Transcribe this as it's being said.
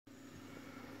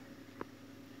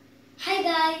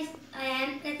guys, I am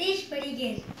Pratish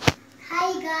Padiger. Hi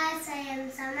guys, I am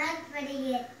Samath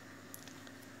Padiger.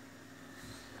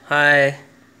 Hi,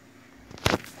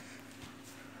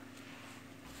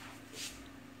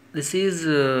 this is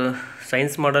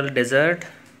science model desert.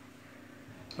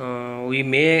 We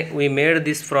made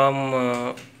this from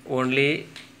only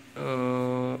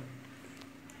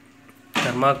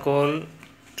thermocol,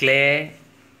 clay,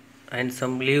 and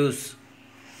some leaves.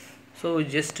 So we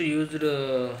just used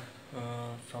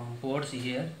some boards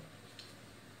here.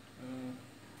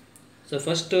 So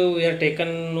first we are taken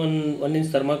one inch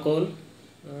thermocol.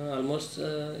 Almost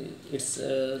it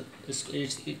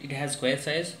has square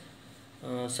size,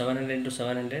 700 into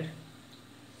 700.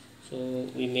 So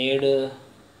we made a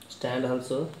stand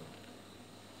also.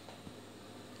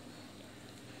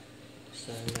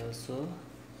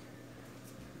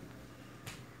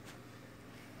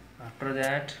 After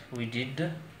that we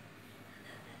did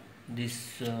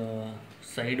this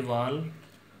side wall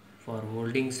for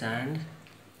holding sand.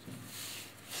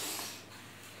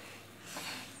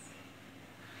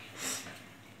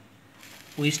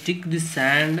 We stick this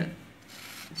sand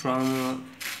from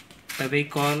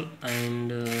Fevicol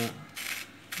and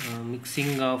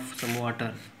mixing of some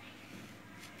water.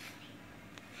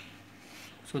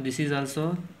 So this is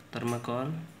also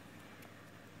thermocol.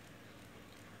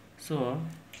 So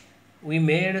we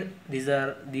made these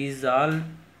all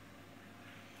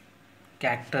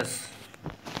cactus.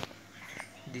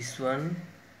 This one,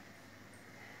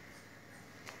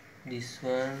 and this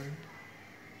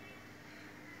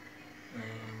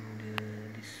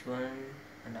one,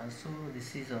 and also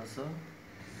this is also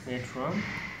made from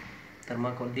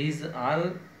thermocol. These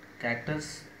all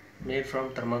cactus made from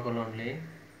thermocol only.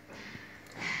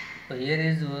 So here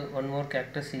is one more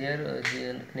cactus here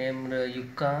named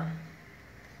yucca,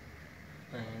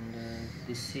 and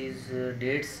this is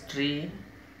dates tree.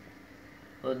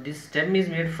 This stem is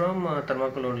made from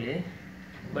thermocol only,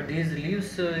 but these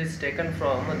leaves is taken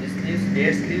from this leaves,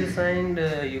 dates leaves and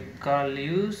yucca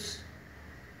leaves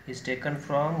is taken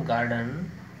from garden.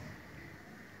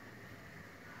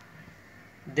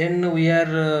 Then we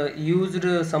are used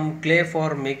some clay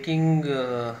for making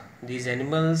these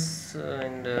animals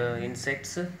and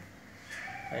insects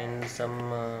and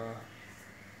some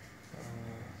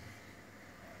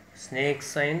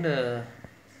snakes and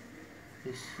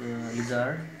this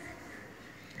lizard.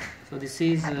 So this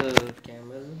is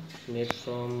camel made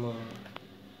from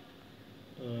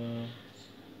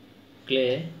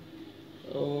clay.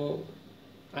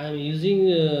 I am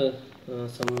using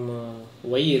some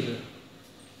wire,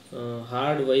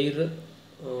 hard wire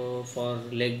for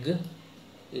leg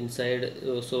inside.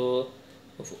 So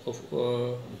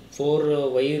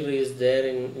four wire is there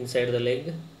inside the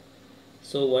leg.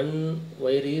 So one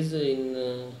wire is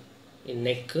in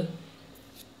neck.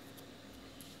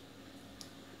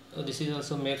 This is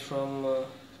also made from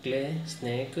clay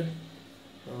snake.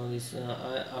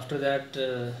 After that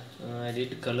I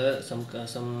did color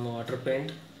some water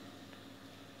paint.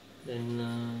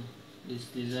 Then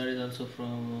this lizard is also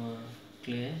from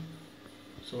clay.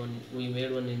 So we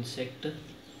made one insect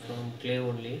from clay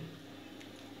only.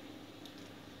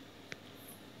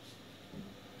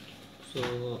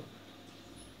 So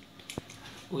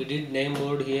we did name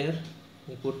board here.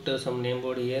 We put some name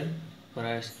board here for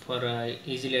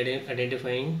easily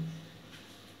identifying.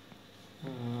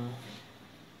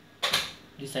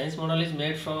 The science model is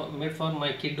made for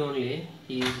my kid only.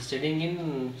 He is studying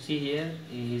in, see here,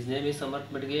 his name is Samath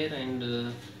Padiger,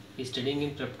 and he is studying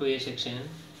in Prep 2A section,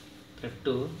 Prep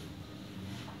 2.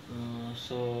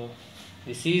 So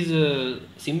this is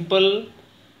simple,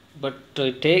 but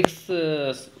it takes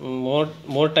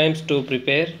more times to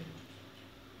prepare.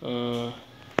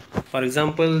 For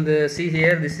example, see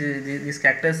here, this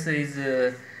cactus is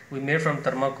we made from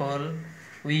thermocol.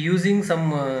 We using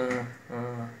some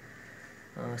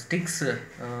sticks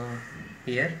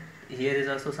here. Here is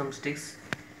also some sticks,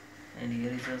 and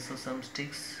here is also some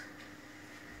sticks,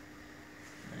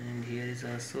 and here is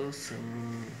also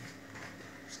some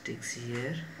sticks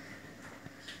here.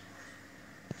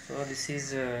 So this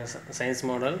is a science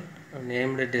model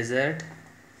named desert.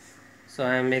 So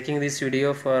I am making this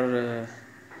video for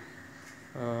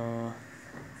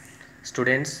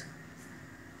students.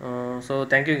 So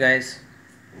thank you guys,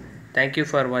 thank you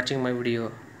for watching my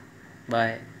video.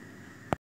 Bye.